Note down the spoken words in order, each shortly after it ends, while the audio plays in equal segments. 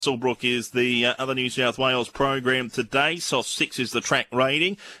Muswellbrook is the other New South Wales program today. Soft 6 is the track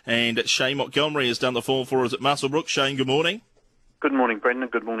rating, and Shane Montgomery has done the 4 for us at Muswellbrook. Shane, good morning. Good morning, Brendan.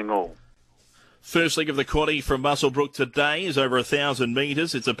 Good morning, all. First leg of the quaddie from Muswellbrook today is over 1,000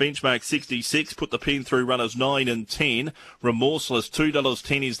 metres. It's a benchmark 66. Put the pin through runners 9 and 10. Remorseless,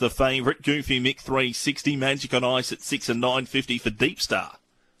 $2.10 is the favourite. Goofy Mick, $3.60. Magic on Ice at 6 and $9.50 for Deep Star.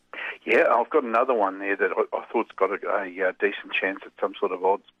 Yeah, I've got another one there that I thought's got a decent chance at some sort of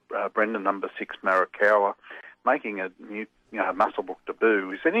odds. Brendan, number 6, Marikawa, making a new Muswellbrook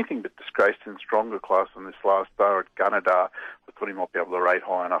debut. Is anything but disgraced in stronger class than this last star at Gunnedah. I thought he might be able to rate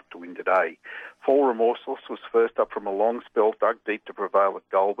high enough to win today. 4, Remorseless, was first up from a long spell, dug deep to prevail at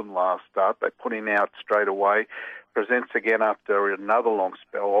Goulburn last start. They put him out straight away. Presents again after another long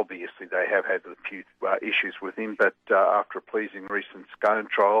spell. Obviously, they have had a few issues with him, but after a pleasing recent Scone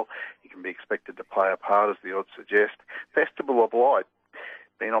trial, he can be expected to play a part, as the odds suggest. Festival of Light,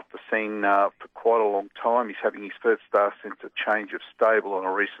 been off the scene for quite a long time. He's having his first start since a change of stable on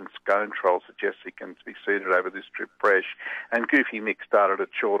a recent Scone trial. Suggests he can be suited over this trip fresh. And Goofy Mick started at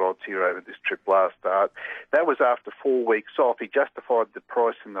short odds here over this trip last start. That was after 4 weeks off. He justified the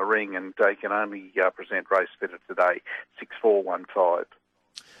price in the ring, and they can only present race fitter today, 6-4-1-5.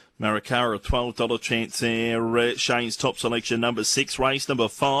 Marikawa, a $12 chance there. Shane's top selection, number 6. Race number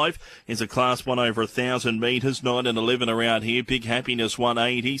 5 is a Class 1 over 1,000 metres. 9 and 11 around here. Big Happiness,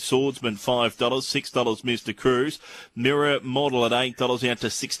 $1.80. Swordsman, $5. $6, Mr. Cruise. Mirror Model at $8, out to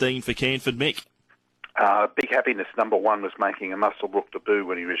 $16 for Canford Mick. Big Happiness, number 1, was making a Muswellbrook debut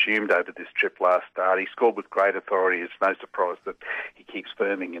when he resumed over this trip last start. He scored with great authority. It's no surprise that he keeps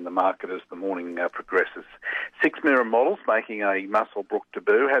firming in the market as the morning progresses. 6, Mirror Models, making a Muswellbrook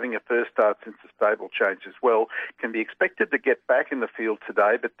debut, having a first start since the stable change as well, can be expected to get back in the field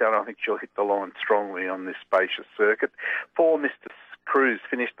today, but I think she'll hit the line strongly on this spacious circuit. 4, Mr. Cruise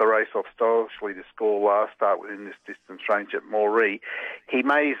finished the race off stylishly to score last start within this distance range at Moree. He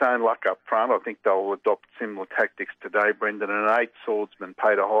made his own luck up front. I think they'll adopt similar tactics today, Brendan. And an 8, Swordsman,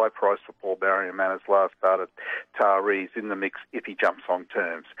 paid a high price for Paul Barrier Manor's last start at Taree. In the mix if he jumps on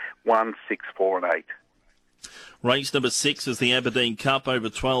terms. 1, 6, 4 and 8. Race number 6 is the Aberdeen Cup over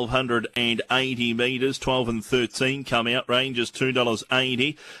 1,280 metres. 12 and 13 come out. Rangers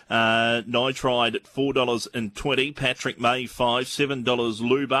 $2.80. Nitride at $4.20. Patrick May $5. $7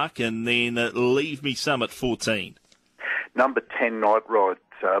 Lubuck. And then Leave Me Some at 14. Number 10, Night Ride.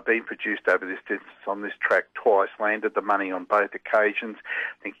 Been produced over this distance on this track twice, landed the money on both occasions.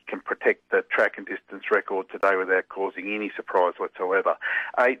 I think he can protect the track and distance record today without causing any surprise whatsoever.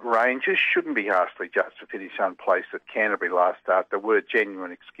 8, Rangers, shouldn't be harshly judged to finish unplaced at Canterbury last start. There were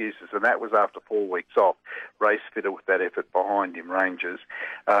genuine excuses, and that was after 4 weeks off. Race fitter with that effort behind him, Rangers.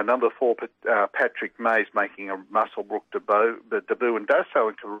 Number 4, Patrick May's making a Muswellbrook debut and does so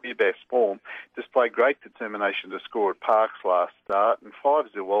in career best form. Displayed great determination to score at Parks last start. And 5,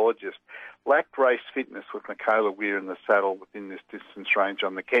 Zoologist, lacked race fitness with Michaela Weir in the saddle within this distance range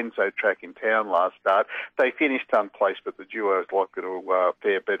on the Kenzo track in town last start. They finished unplaced, but the duo is likely to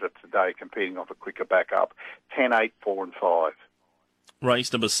fare better today, competing off a quicker backup. 10, 8, 4 and 5.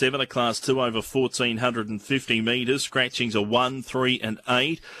 Race number 7, a Class 2 over 1,450 metres. Scratchings are 1, 3 and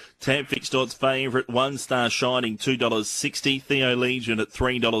 8. Tab Fixed Odds favourite, 1 Star Shining, $2.60. Theo Legion at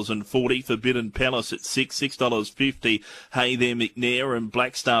 $3.40. Forbidden Palace at $6.50. Hey There McNair and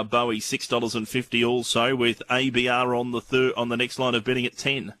Black Star Bowie, $6.50 also, with ABR on the next line of betting at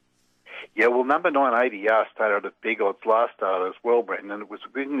 10. Yeah, well, number 9, ADR, started at big odds last start as well, Brendan, and it was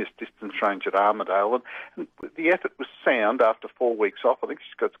within this distance range at Armidale, and the effort was sound after 4 weeks off. I think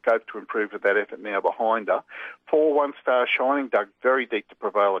she's got scope to improve with that effort now behind her. 4, 1 Star Shining, dug very deep to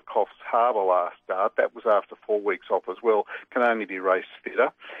prevail at Coffs Harbour last start. That was after 4 weeks off as well, can only be race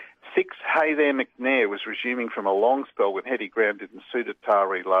fitter. 6, Hey There McNair, was resuming from a long spell when heady ground didn't suit at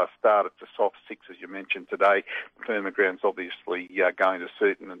Taree last start. It's a soft 6, as you mentioned today. The firmer ground's obviously going to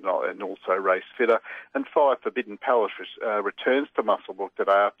suit and also race fitter. And 5, Forbidden Palace returns to Muswellbrook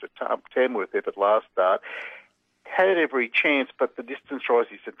today after Tamworth effort last start. Had every chance, but the distance rise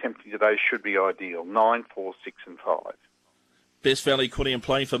he's attempting today should be ideal. 9, 4, 6 and 5. Best value quaddie and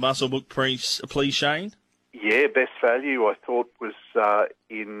play for Muswellbrook, please, Shane? Yeah, best value I thought was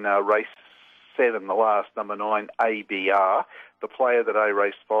in race 7, the last, number 9, ABR. The player that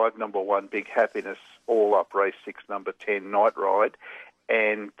race 5, number 1, Big Happiness, all up race 6, number 10, Night Ride.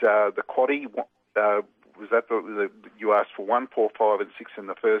 And the quaddie, was that you asked for 1, 4, 5 and 6 in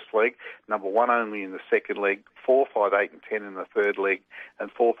the first leg, number 1 only in the second leg, 4, 5, 8 and 10 in the third leg, and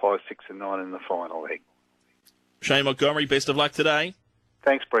 4, 5, 6 and 9 in the final leg. Shane Montgomery, best of luck today.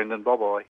 Thanks, Brendan. Bye-bye.